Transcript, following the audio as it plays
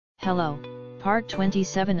Hello, part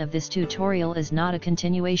 27 of this tutorial is not a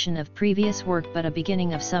continuation of previous work but a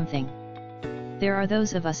beginning of something. There are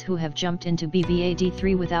those of us who have jumped into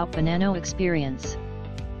BANanoVuetify without Banano experience.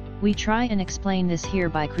 We try and explain this here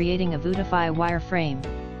by creating a Vuetify wireframe.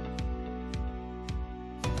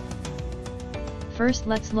 First,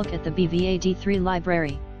 let's look at the BANanoVuetify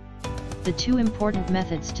library. The two important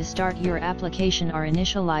methods to start your application are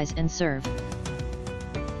initialize and serve.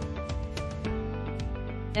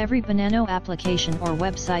 Every Banano application or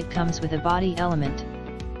website comes with a body element.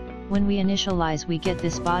 When we initialize, we get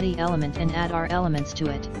this body element and add our elements to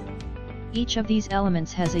it. Each of these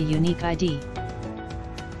elements has a unique ID.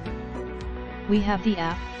 We have the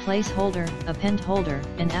app, placeholder, append holder,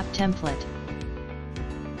 and app template.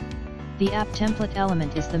 The app template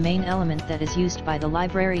element is the main element that is used by the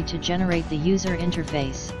library to generate the user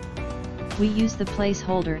interface. We use the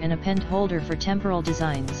placeholder and append holder for temporal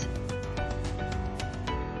designs.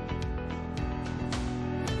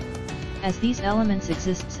 As these elements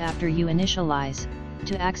exists after you initialize,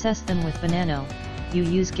 to access them with Banano, you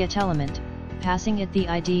use getElement, passing it the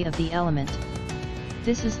ID of the element.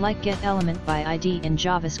 This is like getElement by ID in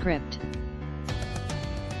JavaScript.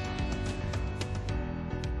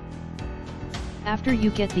 After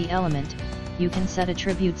you get the element, you can set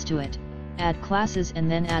attributes to it, add classes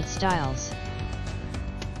and then add styles.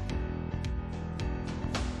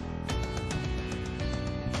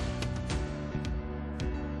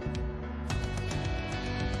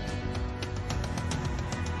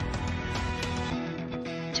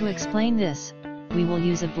 To explain this, we will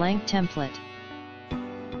use a blank template.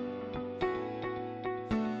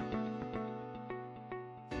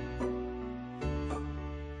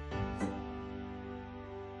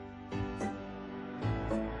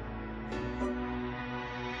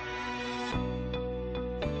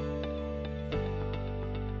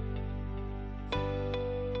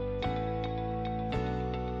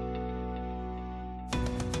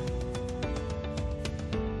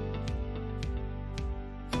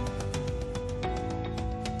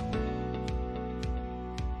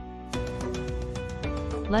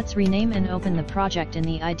 Let's rename and open the project in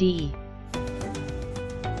the IDE.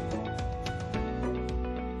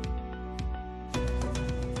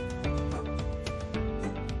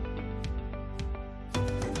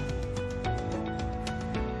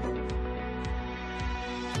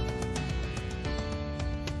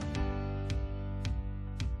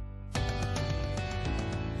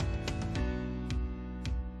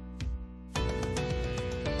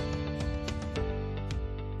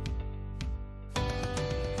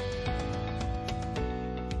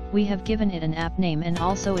 We have given it an app name and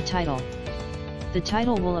also a title. The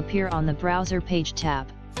title will appear on the Browser Page tab.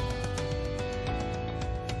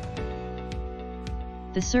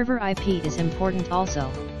 The server IP is important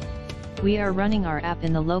also. We are running our app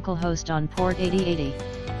in the local host on port 8080.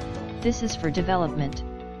 This is for development.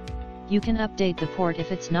 You can update the port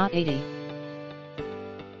if it's not 80.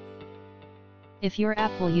 If your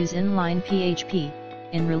app will use inline PHP,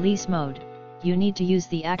 in release mode, you need to use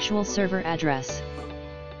the actual server address.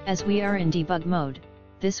 As we are in debug mode,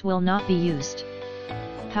 this will not be used.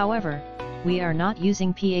 However, we are not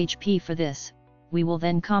using PHP for this, we will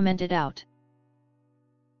then comment it out.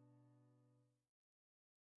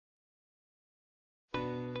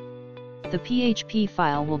 The PHP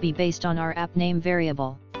file will be based on our app name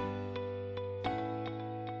variable.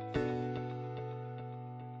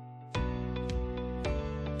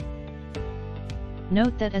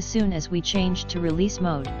 Note that as soon as we changed to release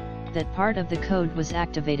mode, that part of the code was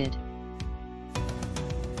activated.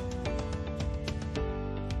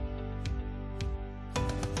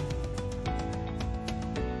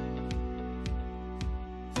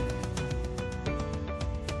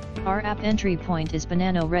 Our app entry point is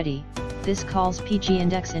Banano ready. This calls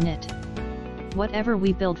pgindex init. Whatever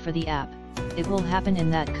we build for the app, it will happen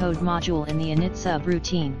in that code module in the init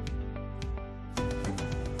subroutine.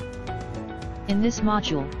 In this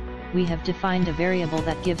module, we have defined a variable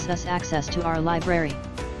that gives us access to our library.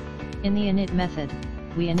 In the init method,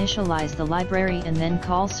 we initialize the library and then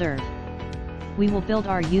call serve. We will build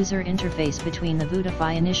our user interface between the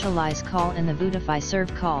Vuetify initialize call and the Vuetify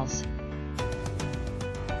serve calls.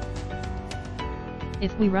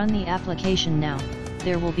 If we run the application now,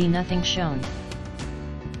 there will be nothing shown.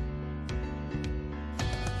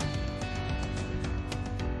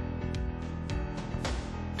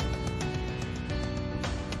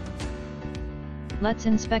 Let's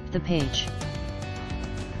inspect the page.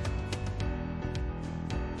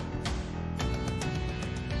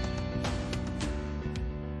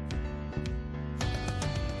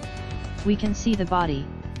 We can see the body,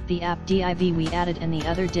 the app div we added and the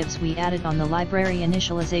other divs we added on the library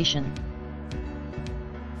initialization.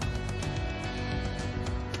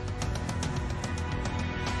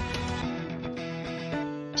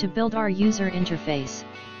 To build our user interface,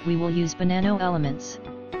 we will use BananoElements.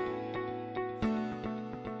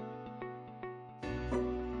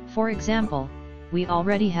 For example, we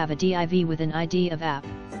already have a div with an ID of app.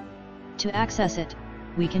 To access it,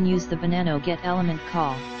 we can use the BananoGetElement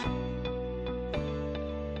call.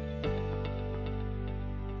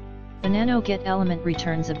 BananoGetElement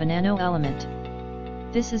returns a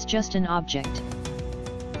BananoElement. This is just an object.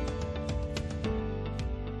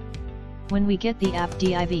 When we get the app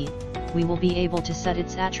div, we will be able to set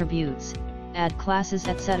its attributes, add classes,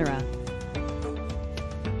 etc.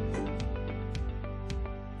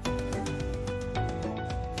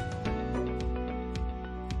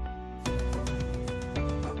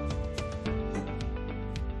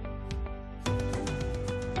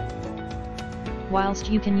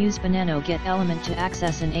 Whilst you can use BananoGetElement to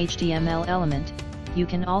access an HTML element, you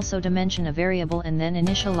can also dimension a variable and then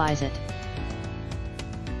initialize it.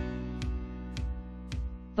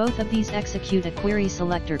 Both of these execute a query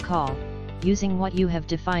selector call, using what you have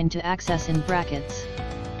defined to access in brackets.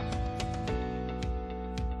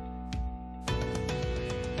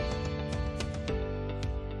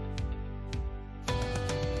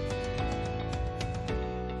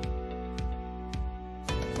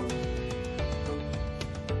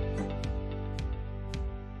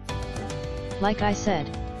 Like I said,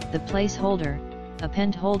 the placeholder,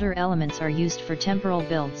 append holder elements are used for temporal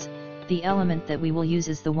builds. The element that we will use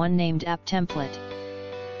is the one named app_template.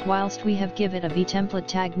 Whilst we have give it a vtemplate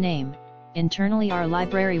tag name, internally our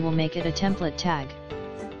library will make it a template tag.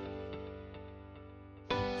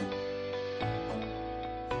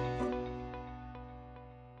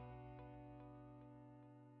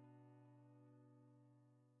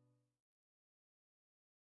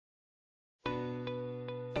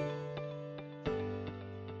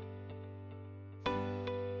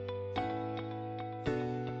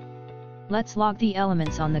 Let's log the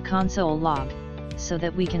elements on the console log, so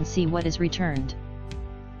that we can see what is returned.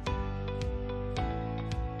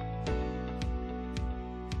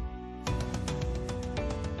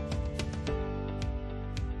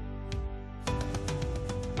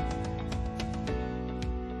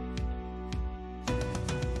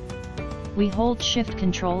 We hold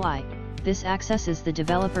Shift-Control-I, this accesses the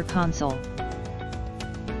developer console.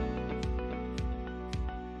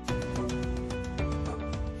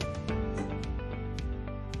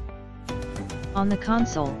 On the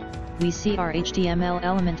console, we see our HTML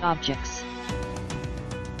element objects.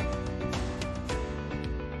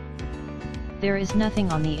 There is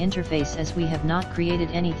nothing on the interface as we have not created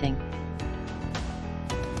anything.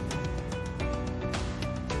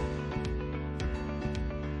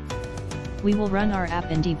 We will run our app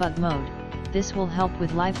in debug mode. This will help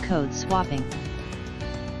with live code swapping.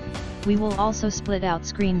 We will also split out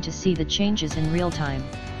screen to see the changes in real time.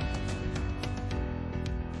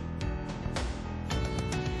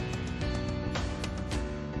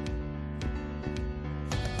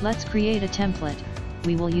 Let's create a template.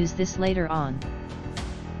 We will use this later on.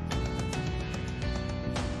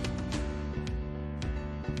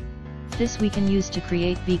 This we can use to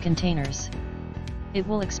create V containers. It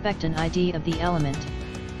will expect an ID of the element.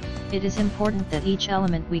 It is important that each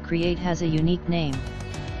element we create has a unique name.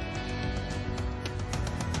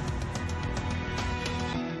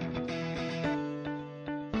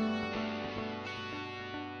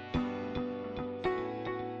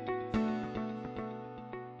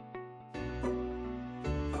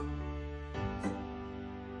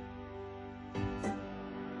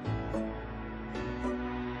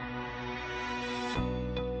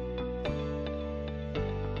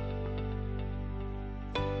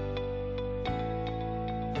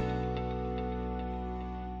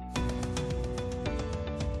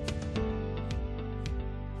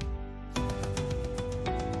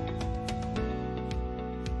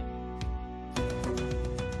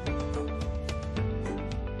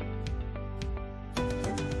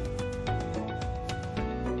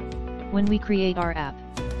 When we create our app,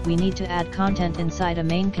 we need to add content inside a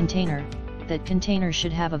main container. That container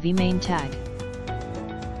should have a vMain tag.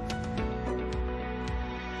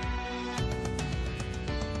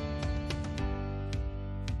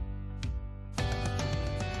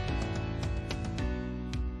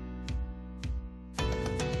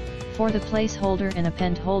 For the placeholder and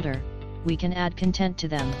append holder, we can add content to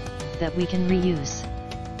them, that we can reuse.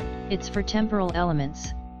 It's for temporal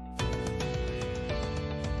elements.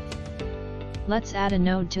 Let's add a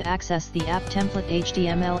node to access the app_template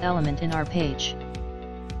HTML element in our page.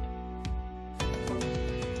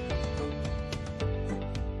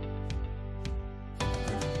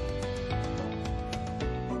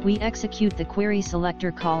 We execute the query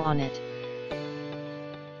selector call on it.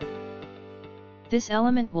 This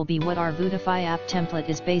element will be what our Vuetify app template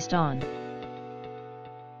is based on.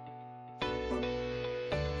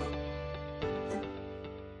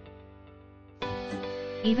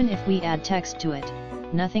 Even if we add text to it,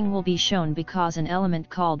 nothing will be shown because an element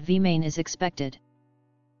called vMain is expected.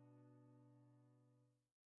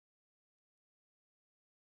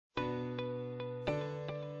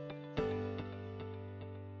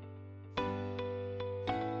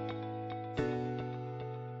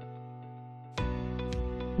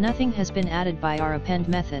 Nothing has been added by our append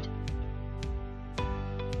method.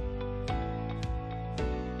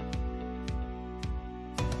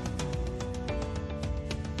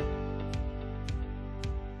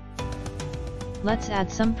 Let's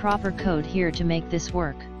add some proper code here to make this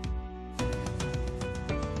work.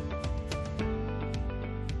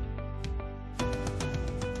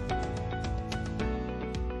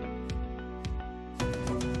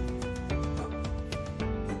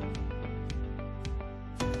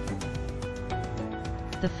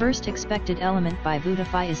 The first expected element by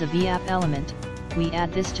Vuetify is a VApp element. We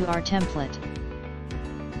add this to our template.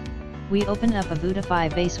 We open up a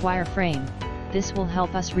Vuetify base wireframe. This will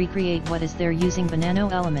help us recreate what is there using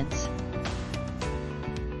Banano elements.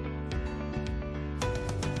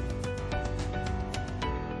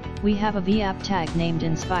 We have a VApp tag named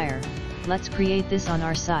Inspire. Let's create this on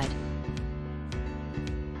our side.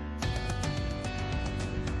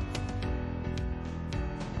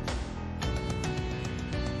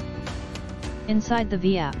 Inside the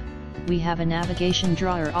VApp, we have a navigation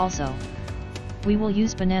drawer also. We will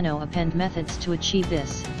use BananoAppend methods to achieve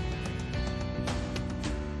this.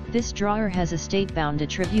 This drawer has a state-bound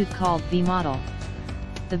attribute called vModel.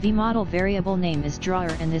 The vModel variable name is drawer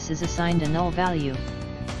and this is assigned a null value.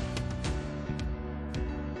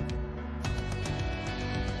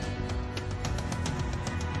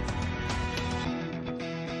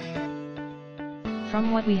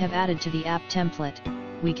 From what we have added to the app template,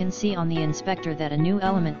 we can see on the inspector that a new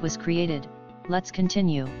element was created. Let's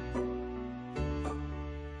continue.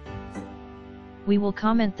 We will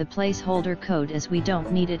comment the placeholder code as we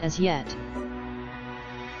don't need it as yet.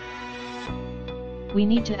 We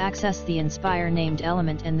need to access the Inspire named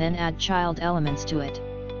element and then add child elements to it.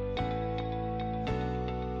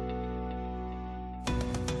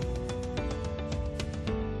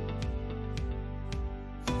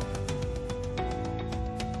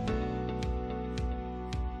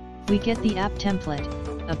 We get the app template,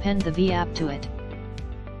 append the VApp to it.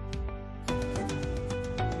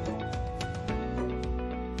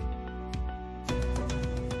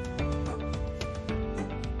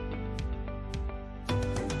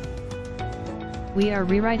 We are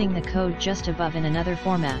rewriting the code just above in another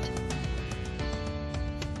format.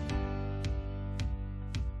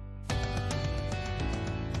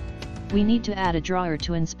 We need to add a drawer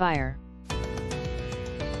to Inspire.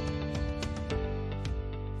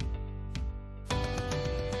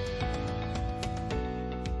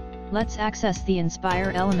 Let's access the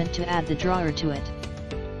Inspire element to add the drawer to it.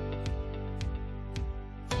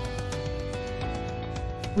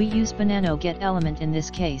 We use BananoGetElement in this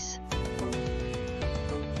case.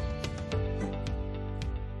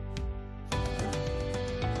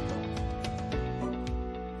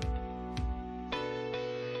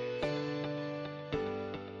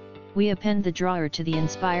 We append the drawer to the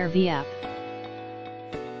Inspire VApp.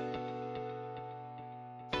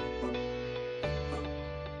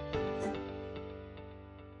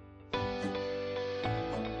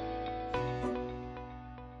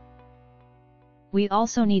 We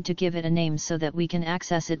also need to give it a name so that we can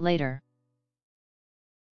access it later.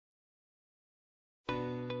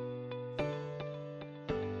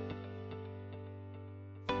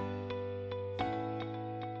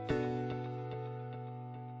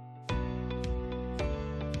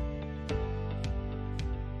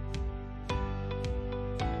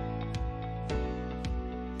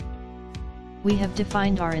 We have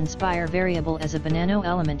defined our Inspire variable as a Banano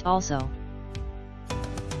element also.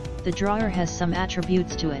 The drawer has some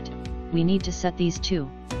attributes to it. We need to set these too.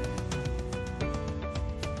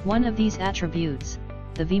 One of these attributes,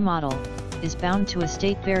 the vModel, is bound to a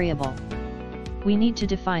state variable. We need to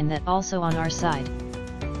define that also on our side.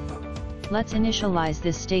 Let's initialize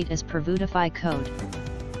this state as per Vuetify code.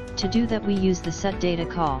 To do that we use the setData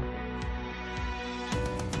call.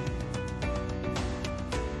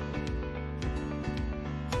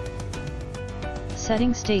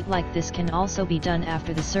 Setting state like this can also be done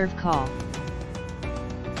after the serve call.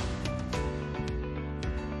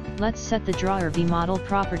 Let's set the drawer vModel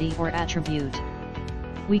property or attribute.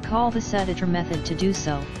 We call the setItr method to do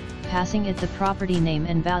so, passing it the property name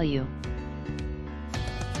and value.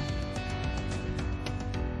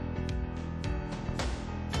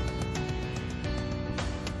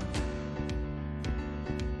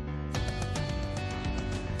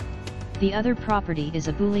 The other property is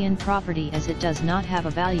a Boolean property as it does not have a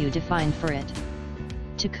value defined for it.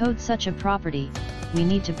 To code such a property, we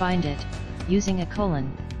need to bind it, using a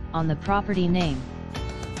colon, on the property name.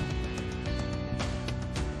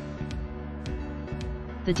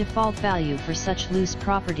 The default value for such loose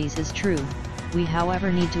properties is true, we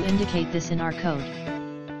however need to indicate this in our code.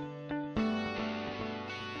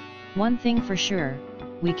 One thing for sure,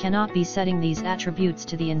 we cannot be setting these attributes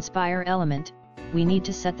to the inspire element, we need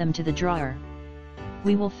to set them to the drawer.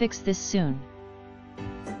 We will fix this soon.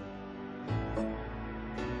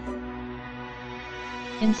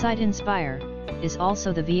 Inside inspire, is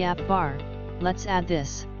also the VApp bar, let's add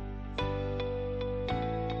this.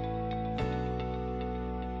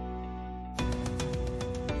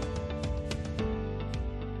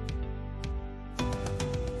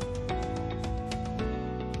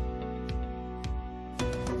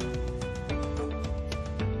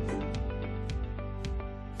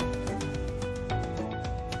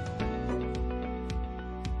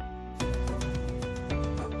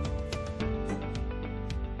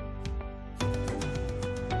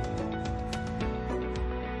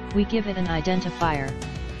 We give it an identifier.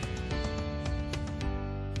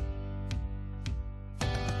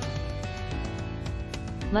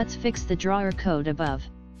 Let's fix the drawer code above.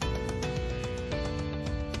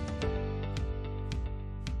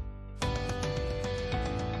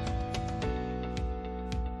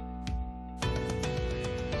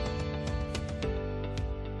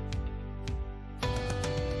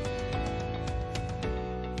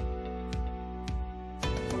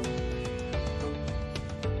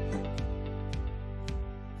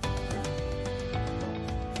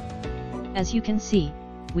 As you can see,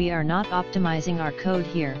 we are not optimizing our code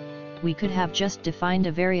here, we could have just defined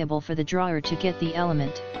a variable for the drawer to get the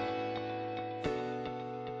element.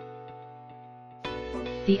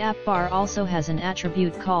 The app bar also has an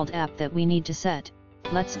attribute called app that we need to set,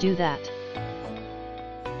 let's do that.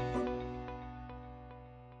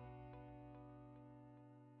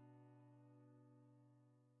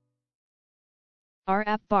 Our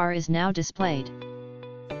app bar is now displayed.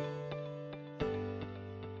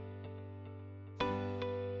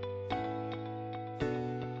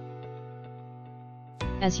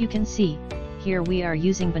 As you can see, here we are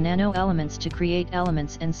using Banano elements to create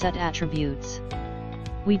elements and set attributes.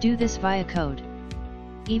 We do this via code.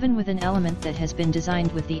 Even with an element that has been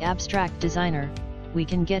designed with the abstract designer, we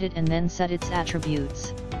can get it and then set its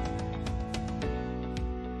attributes.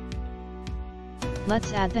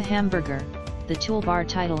 Let's add the hamburger, the toolbar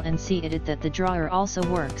title and see that the drawer also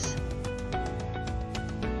works.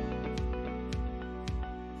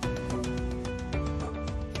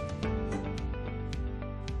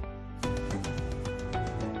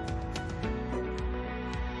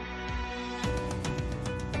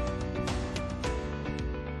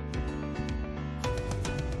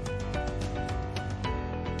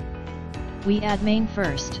 We add main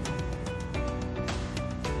first.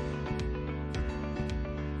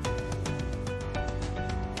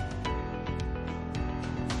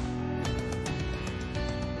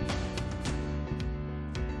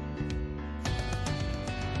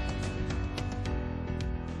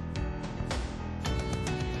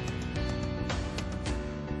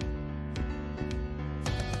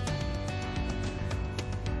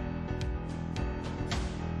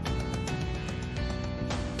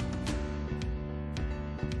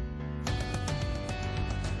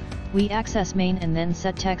 We access main and then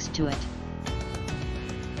set text to it.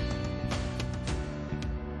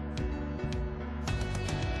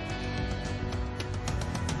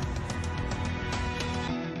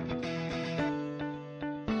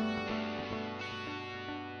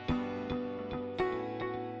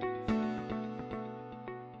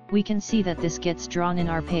 We can see that this gets drawn in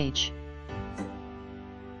our page.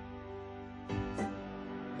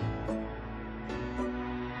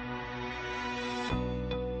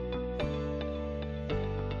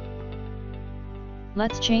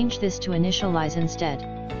 Let's change this to initialize instead.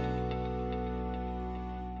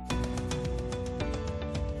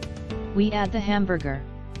 We add the hamburger.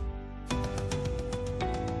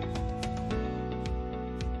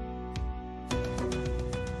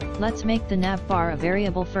 Let's make the nav bar a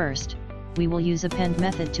variable first. We will use append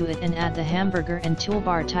method to it and add the hamburger and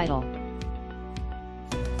toolbar title.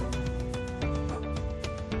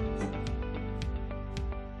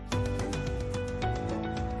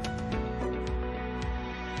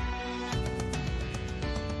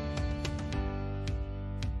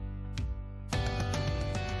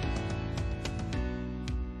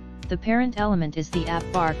 The parent element is the app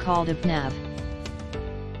bar called BANav.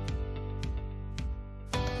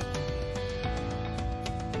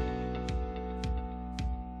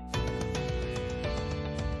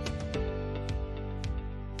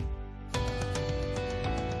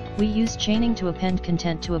 We use chaining to append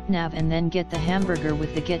content to BANav and then get the hamburger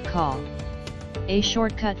with the get call. A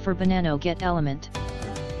shortcut for Banano get element.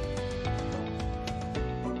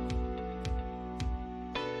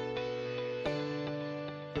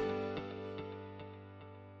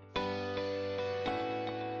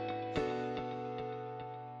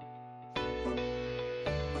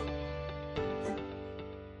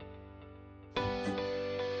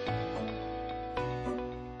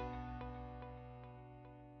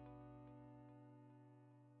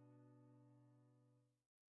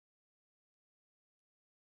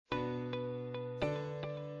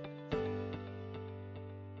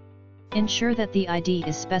 Ensure that the ID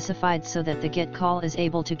is specified so that the get call is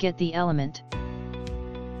able to get the element.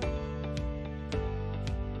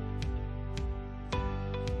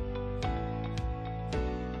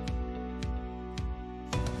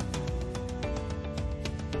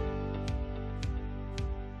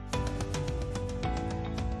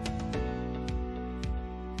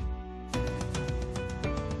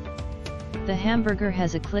 The hamburger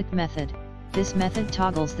has a click method. This method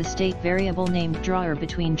toggles the state variable named drawer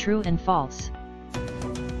between true and false.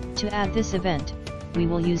 To add this event, we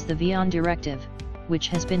will use the VON directive, which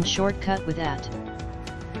has been shortcut with @.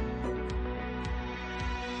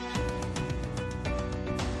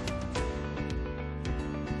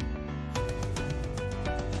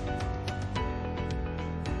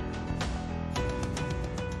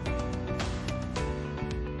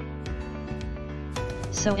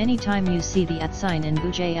 So anytime you see the @ sign in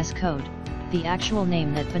Vue.js code, the actual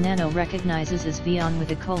name that Banano recognizes is VON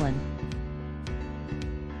with a colon.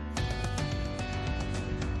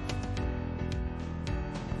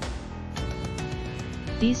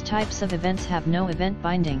 These types of events have no event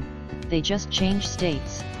binding, they just change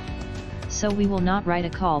states. So we will not write a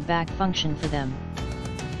callback function for them.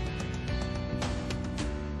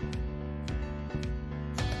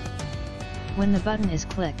 When the button is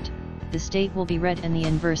clicked, the state will be read and the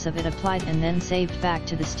inverse of it applied and then saved back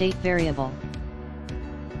to the state variable.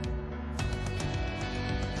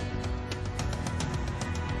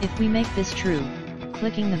 If we make this true,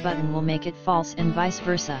 clicking the button will make it false and vice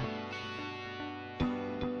versa.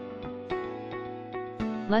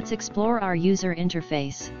 Let's explore our user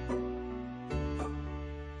interface.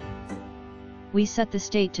 We set the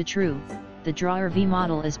state to true, the drawer V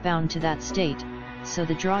model is bound to that state, so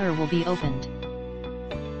the drawer will be opened.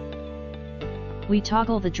 We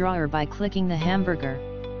toggle the drawer by clicking the hamburger,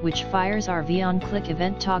 which fires our VON click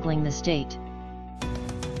event toggling the state.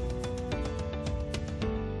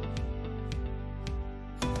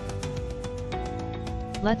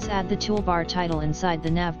 Let's add the toolbar title inside the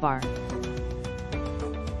navbar.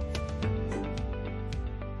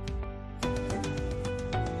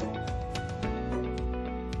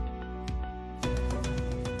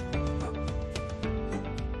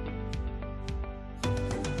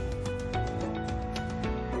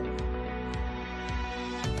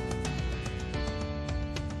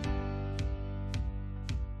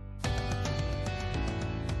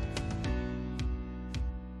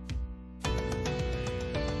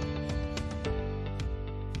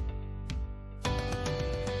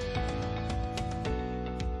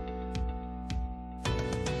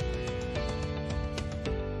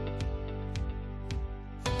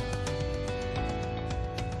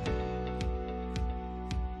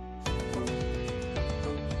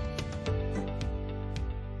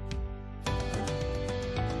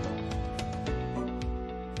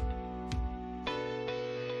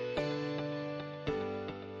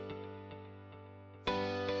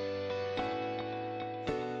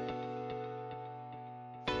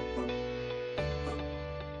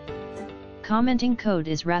 Commenting code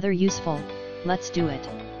is rather useful, let's do it.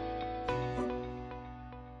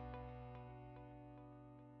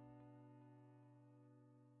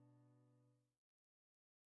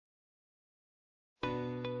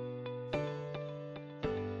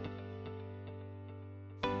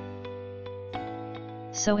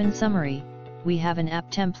 So in summary, we have an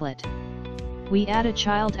app template. We add a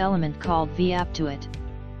child element called VApp to it.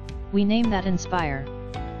 We name that Inspire.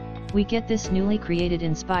 We get this newly created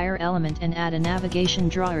Inspire element and add a navigation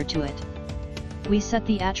drawer to it. We set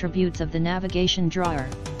the attributes of the navigation drawer.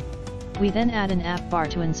 We then add an app bar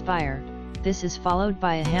to Inspire. This is followed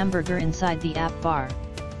by a hamburger inside the app bar.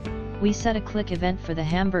 We set a click event for the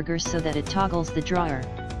hamburger so that it toggles the drawer.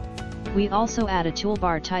 We also add a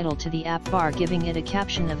toolbar title to the app bar, giving it a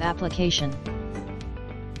caption of application.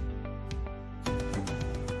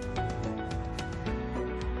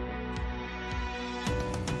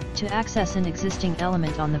 To access an existing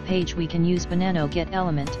element on the page, we can use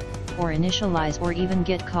BananoGetElement, or initialize, or even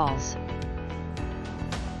get calls.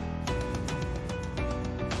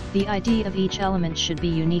 The ID of each element should be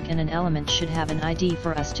unique, and an element should have an ID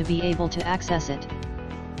for us to be able to access it.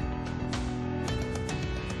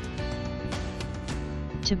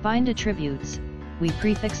 To bind attributes, we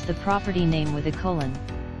prefix the property name with a colon.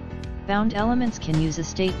 Bound elements can use a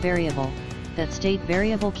state variable. That state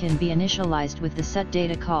variable can be initialized with the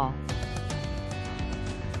setData call.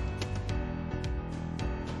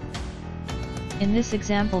 In this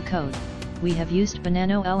example code, we have used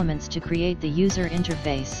BananoElements to create the user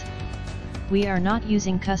interface. We are not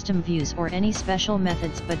using custom views or any special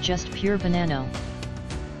methods, but just pure Banano.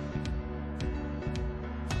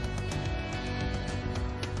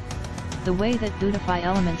 The way that Vuetify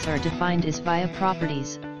elements are defined is via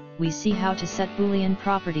properties. We see how to set Boolean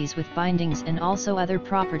properties with bindings and also other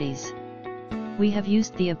properties. We have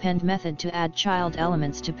used the append method to add child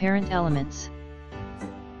elements to parent elements.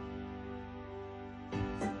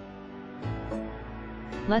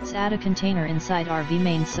 Let's add a container inside our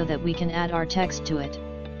vmain so that we can add our text to it.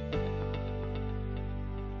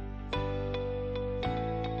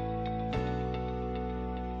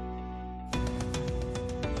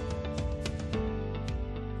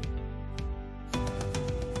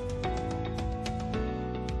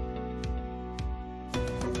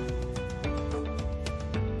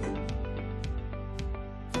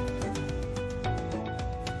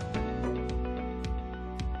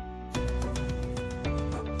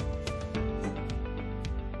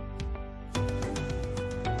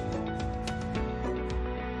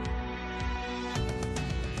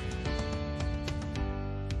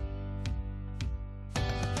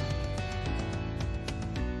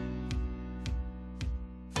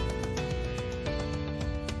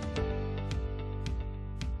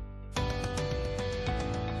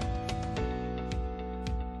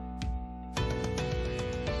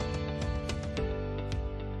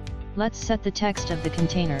 Let's set the text of the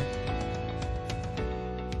container.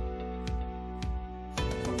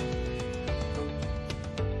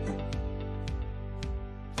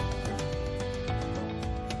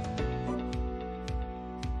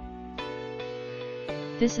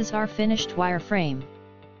 This is our finished wireframe.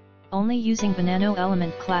 Only using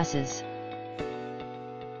BananoElement classes.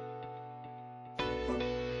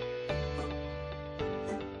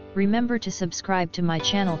 Remember to subscribe to my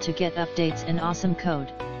channel to get updates and awesome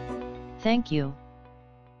code. Thank you.